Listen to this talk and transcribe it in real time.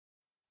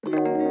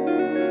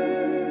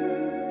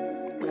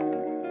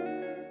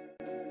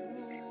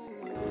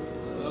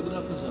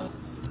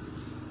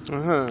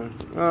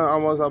I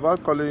was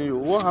about calling you.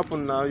 What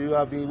happened now? You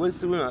have been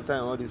wasting your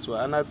time all this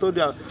while, and I told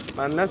you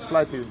my next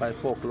flight is by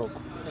 4 o'clock.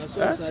 That's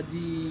why sir,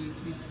 the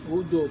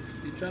hold up,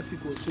 the traffic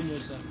was so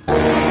much, sir.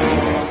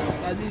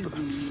 Sir, this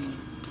is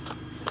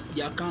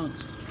the account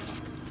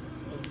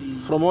of the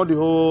From all the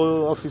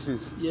whole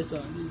offices. Yes,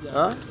 sir. This is the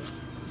account,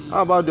 sir.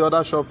 How about the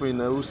other shop in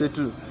Use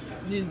too?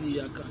 This is the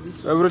account.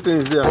 This Everything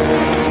is there.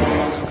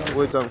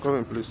 Wait, I'm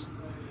coming, please.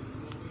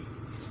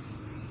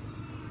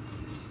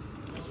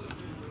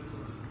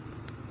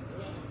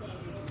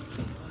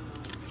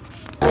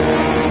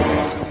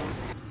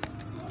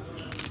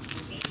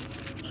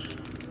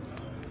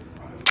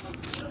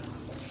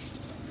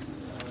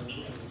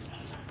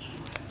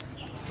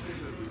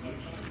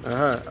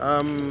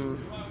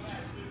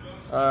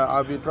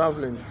 I'll be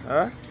traveling.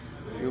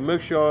 You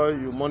make sure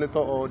you monitor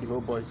all the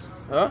whole boys.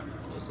 Yes,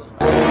 sir.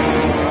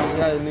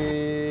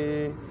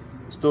 Any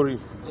story?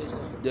 Yes, sir.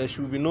 There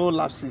should be no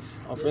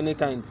lapses of any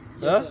kind.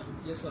 Yes, sir.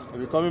 Yes, sir. I'll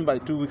be coming by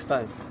 2 weeks'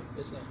 time.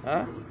 Yes,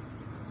 sir.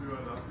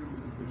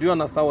 Do you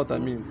understand what I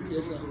mean?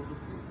 Yes, sir.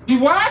 The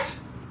what?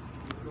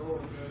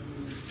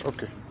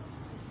 Okay.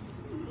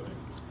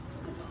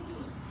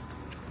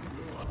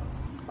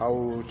 I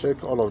will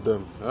check all of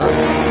them.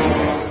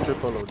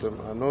 Check all of them.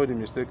 I know the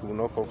mistake will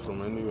not come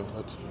from anywhere,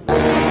 but take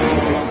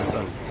my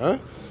time.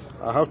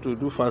 I have to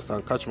do fast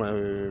and catch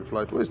my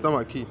flight. Where's that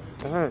my key?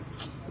 Let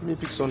me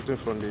pick something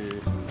from the.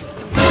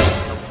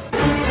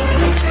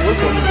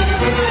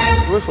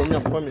 Wait for me.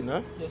 I'm coming.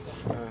 Yes, sir.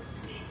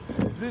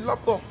 The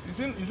laptop. Is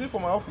it for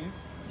my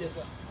office? Yes,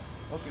 sir.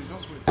 Okay,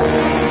 just wait.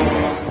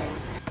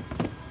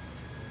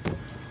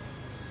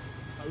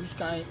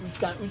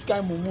 Which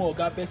kind mumu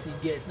oga person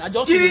get? Na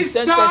just Jesus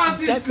send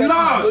person.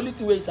 Lord. The only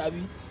thing wey you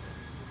sabi.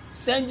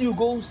 Send you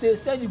go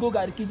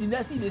Gariki. The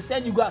next thing they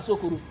send you go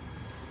Asokoro.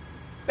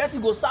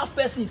 Person go serve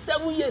person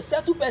 7 years,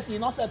 settle person,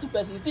 not settle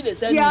person. Still they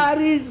send you. Here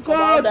is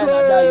God,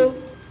 bro.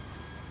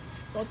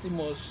 Something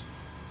must.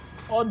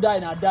 All die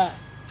na die.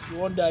 You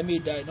won't die, may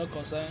die. Not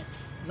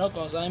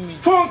concern me.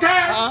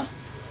 Funke.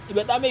 You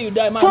better make you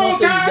die, man. Not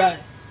say you die.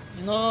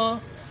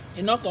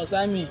 You not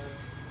concern me.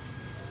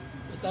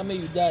 Better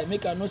make you die.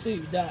 Make I not say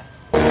you die.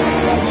 You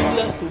are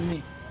useless to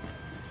me.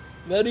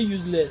 Very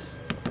useless.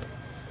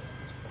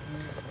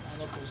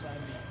 Not concern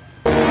me.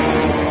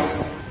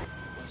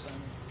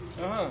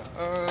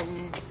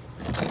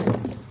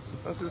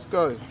 That's this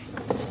guy.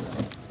 Yes,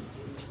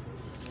 sir.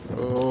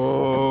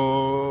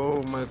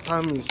 Oh, my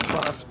time is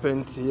fast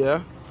spent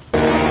here.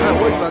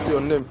 What is that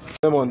your name?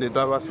 Name on the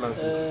driver's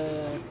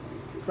license.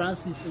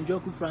 Francis,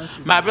 Njoku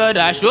Francis. My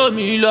brother, show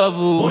me love,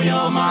 oh.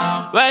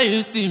 When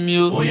you see me,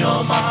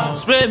 oh.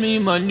 Spray me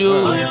money,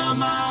 oh.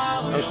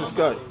 That's this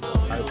guy.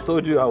 I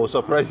told you I will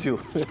surprise you.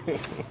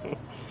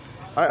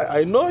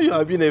 I know you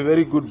have been a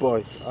very good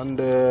boy and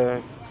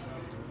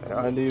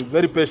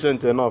very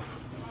patient enough.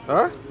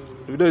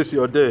 Today is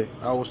your day.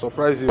 I will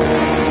surprise you.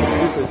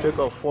 This is a check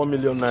of 4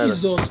 million naira.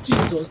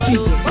 Jesus.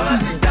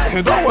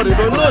 Don't worry,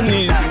 no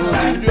need.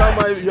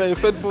 You are a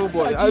faithful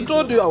boy. I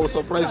told you I will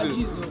surprise you.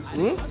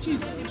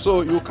 Jesus.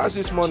 So you cash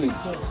this money.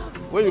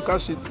 When you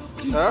cash it,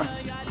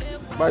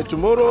 by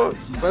tomorrow,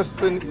 first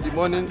thing in the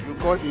morning,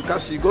 you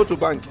cash it. Go to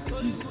bank.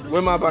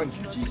 Wema Bank.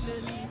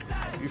 Jesus.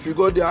 If you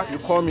go there, you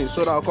call me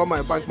so that I'll call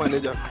my bank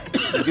manager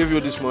to give you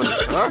this money.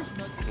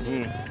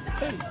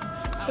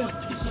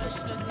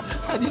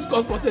 This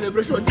calls for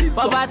celebration. Jesus.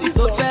 Poverty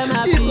to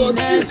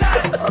happiness.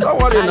 Don't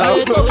worry now.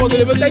 Don't worry.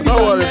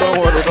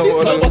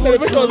 For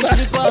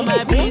celebration, For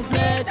my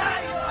business.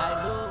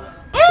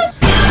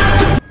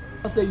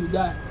 I say you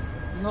die.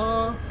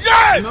 No.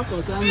 Yeah. Not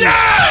concern me.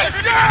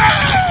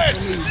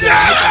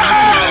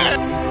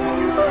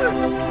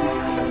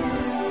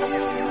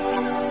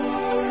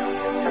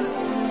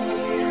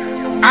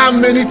 How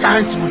many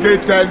times will they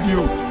tell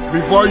you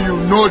before you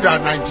know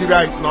that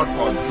Nigeria is not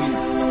for you?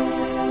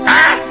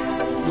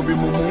 You be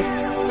mumu.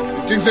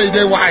 You think say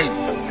they wise?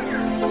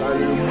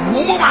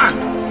 Mumu man.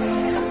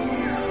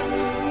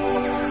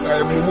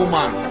 Mumu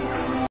man.